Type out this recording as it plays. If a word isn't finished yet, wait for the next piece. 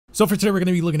So for today, we're going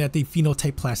to be looking at the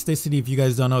Phenotype Plasticity. If you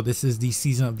guys don't know, this is the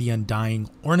Season of the Undying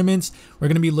ornaments. We're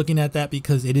going to be looking at that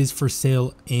because it is for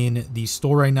sale in the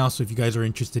store right now. So if you guys are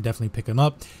interested, definitely pick them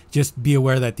up. Just be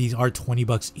aware that these are 20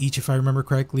 bucks each, if I remember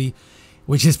correctly,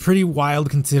 which is pretty wild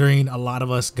considering a lot of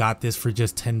us got this for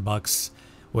just 10 bucks,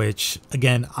 which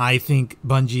again, I think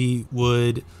Bungie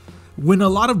would win a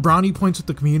lot of brownie points with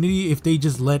the community if they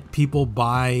just let people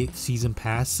buy season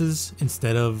passes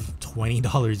instead of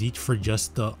 $20 each for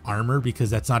just the armor, because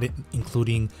that's not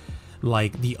including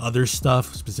like the other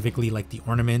stuff, specifically like the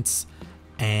ornaments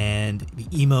and the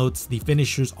emotes, the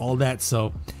finishers, all that.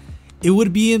 So it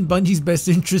would be in Bungie's best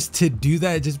interest to do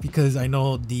that, just because I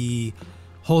know the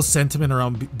whole sentiment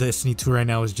around Destiny 2 right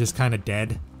now is just kind of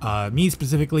dead. Me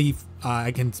specifically,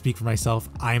 I can speak for myself.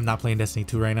 I am not playing Destiny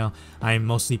 2 right now. I'm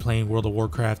mostly playing World of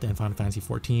Warcraft and Final Fantasy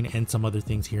 14 and some other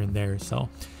things here and there. So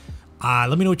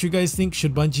let me know what you guys think.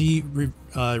 Should Bungie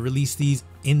release these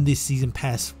in this season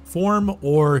pass form,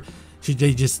 or should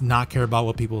they just not care about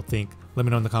what people think? Let me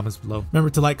know in the comments below. Remember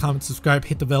to like, comment, subscribe,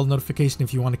 hit the bell notification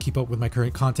if you want to keep up with my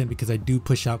current content, because I do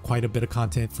push out quite a bit of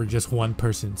content for just one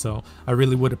person. So I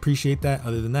really would appreciate that.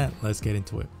 Other than that, let's get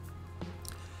into it.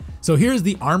 So here's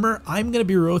the armor. I'm going to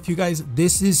be real with you guys.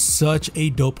 This is such a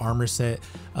dope armor set,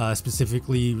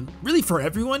 specifically really for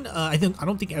everyone. I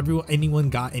don't think anyone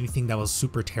got anything that was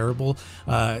super terrible.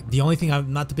 The only thing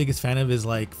I'm not the biggest fan of is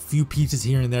like few pieces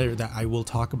here and there that I will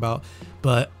talk about.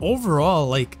 But overall,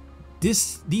 like,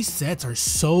 these sets are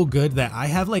so good that I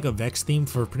have like a Vex theme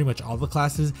for pretty much all the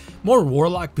classes. More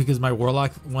Warlock, because my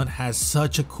Warlock one has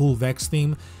such a cool Vex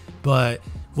theme, but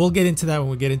we'll get into that when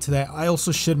we get into that. I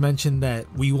also should mention that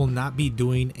we will not be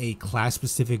doing a class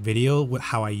specific video with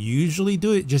how I usually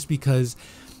do it, just because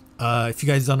if you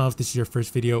guys don't know, if this is your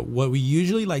first video, what we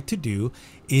usually like to do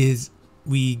is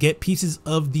we get pieces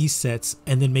of these sets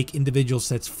and then make individual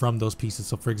sets from those pieces.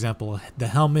 So for example, the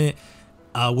helmet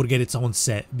would get its own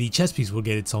set, the chest piece will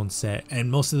get its own set, and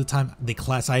most of the time the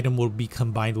class item will be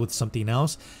combined with something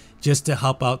else just to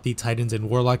help out the Titans and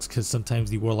Warlocks, because sometimes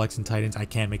the Warlocks and Titans, I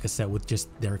can't make a set with just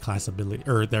their class ability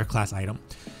or their class item.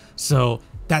 So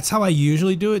that's how I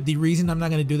usually do it. The reason I'm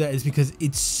not going to do that is because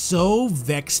it's so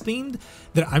Vex themed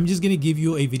that I'm just going to give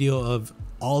you a video of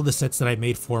all the sets that I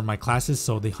made for my classes.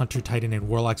 So the Hunter, Titan, and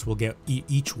Warlocks will get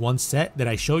each one set that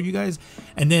I show you guys,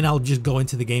 and then I'll just go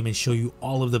into the game and show you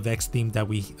all of the Vex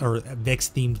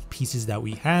themed pieces that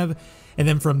we have, and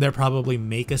then from there probably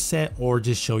make a set or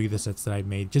just show you the sets that I've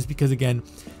made. Just because again,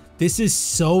 this is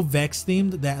so Vex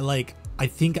themed that like I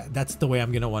think that's the way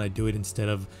I'm gonna want to do it, instead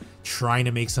of trying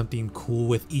to make something cool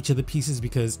with each of the pieces,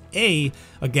 because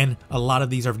again, a lot of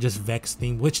these are just Vex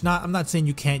themed, which I'm not saying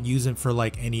you can't use them for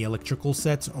like any electrical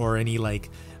sets or any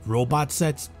like robot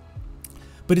sets,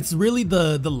 but it's really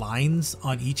the lines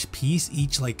on each piece.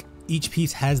 Each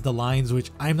piece has the lines, which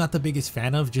I'm not the biggest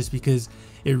fan of, just because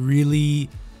it really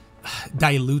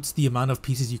dilutes the amount of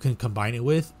pieces you can combine it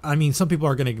with. I mean, some people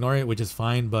are going to ignore it, which is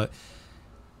fine, but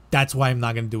that's why I'm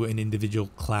not going to do an individual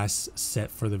class set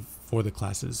for the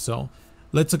classes. So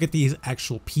let's look at these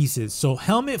actual pieces. So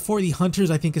helmet for the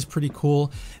Hunters I think is pretty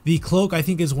cool. The cloak I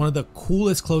think is one of the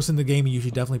coolest cloaks in the game, and you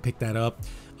should definitely pick that up.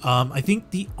 I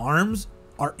think the arms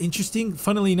are interesting.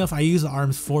 Funnily enough, I use the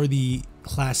arms for the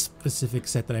class specific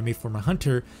set that I made for my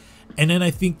Hunter. And then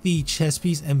I think the chest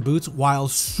piece and boots, while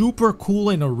super cool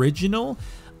and original,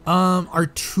 are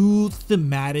too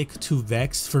thematic to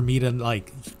Vex for me to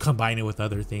like combine it with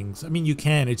other things. I mean, you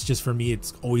can, it's just for me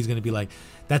it's always going to be like,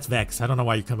 that's Vex. I don't know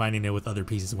why you're combining it with other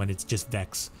pieces when it's just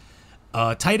Vex.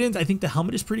 Titans, I think the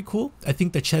helmet is pretty cool. I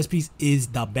think the chest piece is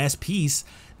the best piece.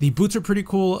 The boots are pretty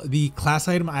cool. The class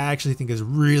item I actually think is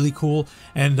really cool,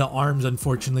 and the arms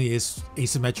unfortunately is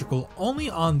asymmetrical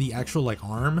only on the actual like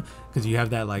arm, because you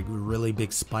have that like really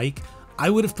big spike. I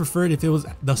would have preferred if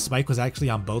the spike was actually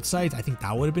on both sides. I think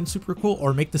that would have been super cool,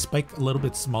 or make the spike a little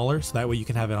bit smaller so that way you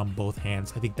can have it on both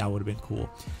hands. I think that would have been cool.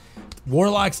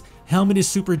 Warlock's helmet is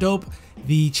super dope.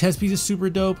 The chest piece is super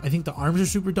dope. I think the arms are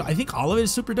super dope. I think all of it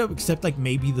is super dope except like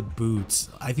maybe the boots.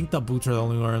 I think the boots are the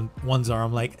only ones that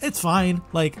I'm like, it's fine.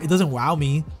 Like, it doesn't wow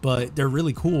me, but they're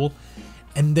really cool.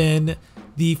 And then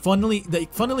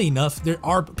funnily enough, there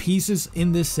are pieces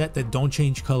in this set that don't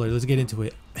change color. Let's get into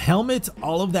it. Helmets,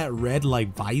 all of that red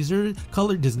like visor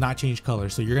color does not change color,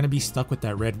 so you're gonna be stuck with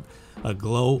that red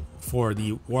glow. For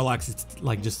the Warlocks, it's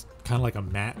like just kind of like a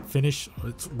matte finish.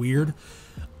 It's weird.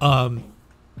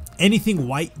 Anything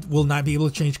white will not be able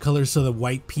to change color, so the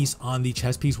white piece on the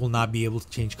chest piece will not be able to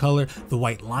change color. The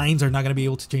white lines are not going to be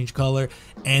able to change color,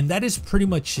 and that is pretty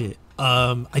much it.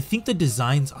 I think the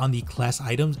designs on the class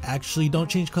items actually don't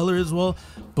change color as well,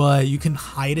 but you can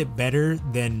hide it better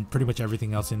than pretty much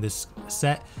everything else in this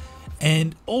set.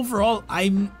 And overall,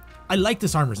 I like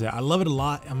this armor set. I love it a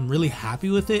lot. I'm really happy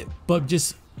with it, but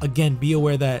just again, be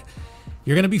aware that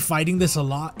you're gonna be fighting this a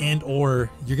lot, and or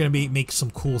you're gonna make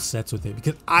some cool sets with it,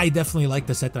 because I definitely like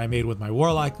the set that I made with my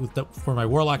warlock. For my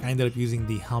warlock, I ended up using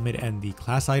the helmet and the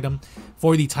class item.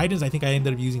 For the titans, I think I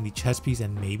ended up using the chest piece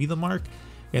and maybe the mark,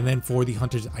 and then for the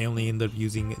hunters, I only ended up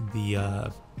using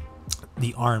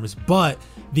the arms. But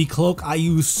the cloak I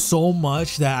use so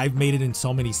much that I've made it in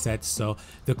so many sets, so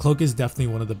the cloak is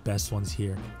definitely one of the best ones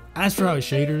here. As for our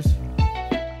shaders,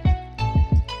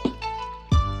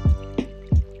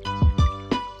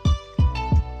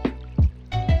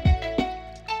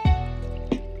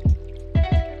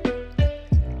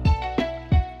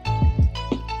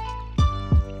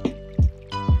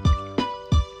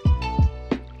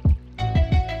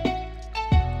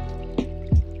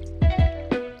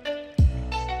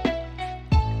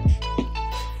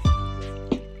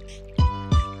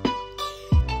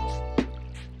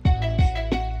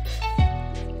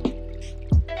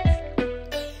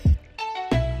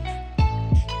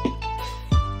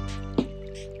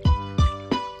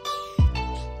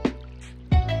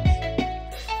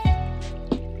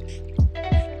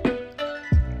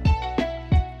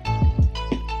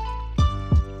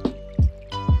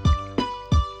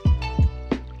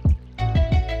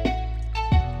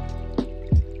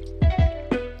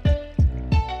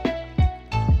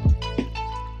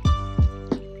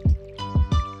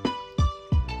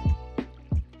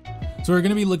 so we're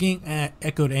going to be looking at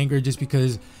Echoed Anger, just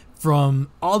because from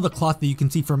all the cloth that you can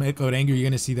see from Echoed Anger, you're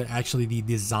going to see that actually the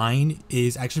design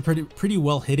is actually pretty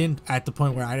well hidden at the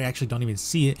point where I actually don't even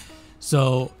see it.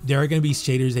 So there are going to be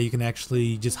shaders that you can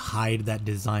actually just hide that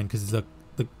design, because the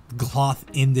cloth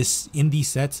in these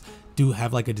sets do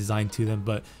have like a design to them,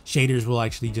 but shaders will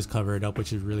actually just cover it up,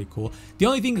 which is really cool. The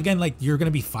only thing, again, like you're going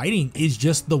to be fighting is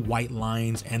just the white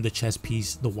lines and the chest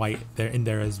piece, the white there in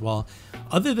there as well.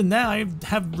 Other than that, I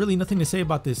have really nothing to say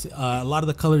about this. A lot of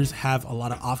the colors have a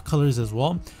lot of off colors as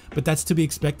well, but that's to be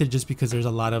expected just because there's a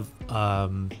lot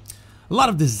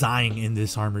of design in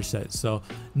this armor set. So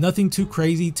nothing too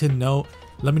crazy to note.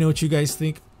 Let me know what you guys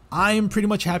think. I am pretty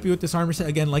much happy with this armor set.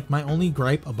 Again, like my only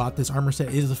gripe about this armor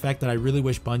set is the fact that I really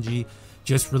wish Bungie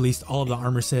just released all of the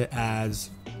armor set as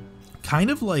kind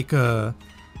of like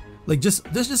just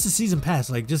a season pass.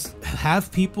 Like just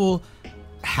have people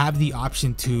have the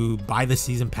option to buy the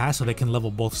season pass so they can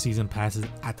level both season passes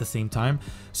at the same time.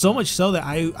 So much so that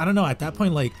I don't know, at that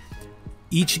point, like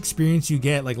each experience you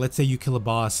get, like let's say you kill a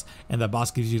boss and that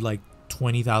boss gives you like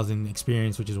 20,000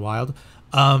 experience, which is wild.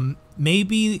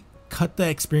 Maybe cut the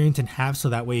experience in half so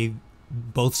that way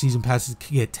both season passes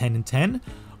can get 10 and 10,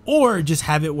 or just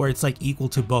have it where it's like equal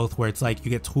to both, where it's like you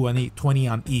get 20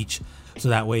 on each, so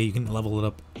that way you can level it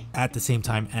up at the same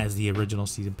time as the original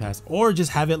season pass, or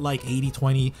just have it like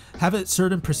 80-20, have it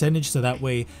certain percentage so that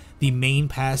way the main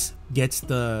pass gets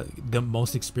the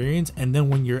most experience, and then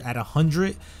when you're at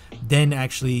 100, then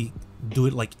actually do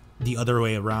it like the other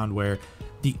way around, where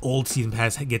the old season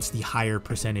pass gets the higher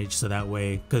percentage, so that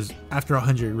way, because after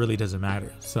 100 it really doesn't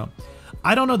matter. So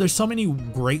I don't know, there's so many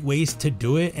great ways to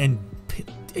do it, and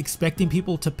expecting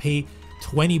people to pay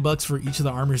 20 bucks for each of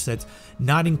the armor sets,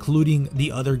 not including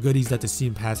the other goodies that the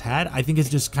season pass had, I think it's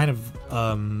just kind of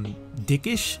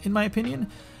dickish in my opinion.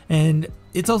 And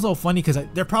it's also funny because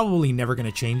they're probably never going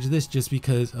to change this, just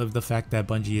because of the fact that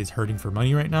Bungie is hurting for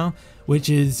money right now, which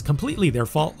is completely their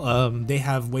fault. They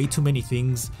have way too many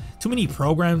things, too many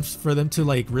programs for them to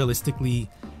like realistically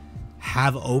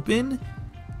have open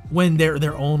when they're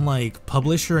their own like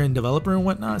publisher and developer and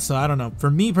whatnot. So I don't know, for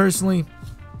me personally,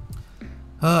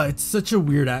 it's such a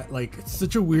weird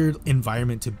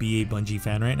environment to be a Bungie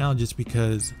fan right now, just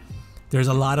because there's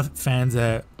a lot of fans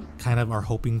that kind of are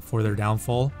hoping for their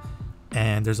downfall,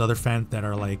 and there's other fans that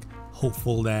are like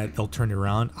hopeful that they'll turn it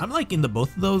around. I'm like in the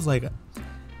both of those. Like,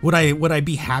 would I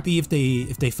be happy if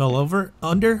they fell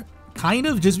under? Kind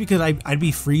of, just because I'd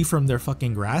be free from their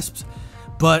fucking grasps.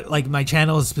 But like my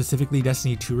channel is specifically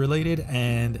Destiny 2 related,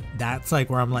 and that's like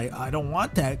where I'm like, I don't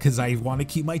want that because I want to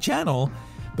keep my channel.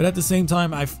 But at the same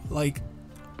time, I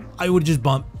would just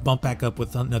bump back up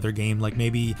with another game, like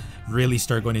maybe really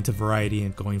start going into variety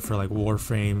and going for like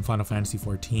Warframe, Final Fantasy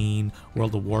 14,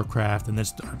 World of Warcraft, and then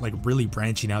start like really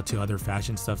branching out to other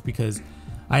fashion stuff, because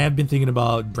I have been thinking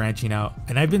about branching out,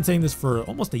 and I've been saying this for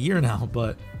almost a year now,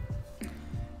 but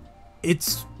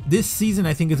this season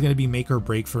I think is going to be make or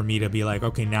break for me to be like,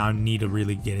 okay, now I need to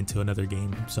really get into another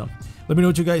game. So let me know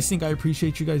what you guys think. I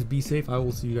appreciate you guys. Be safe. I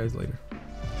will see you guys later.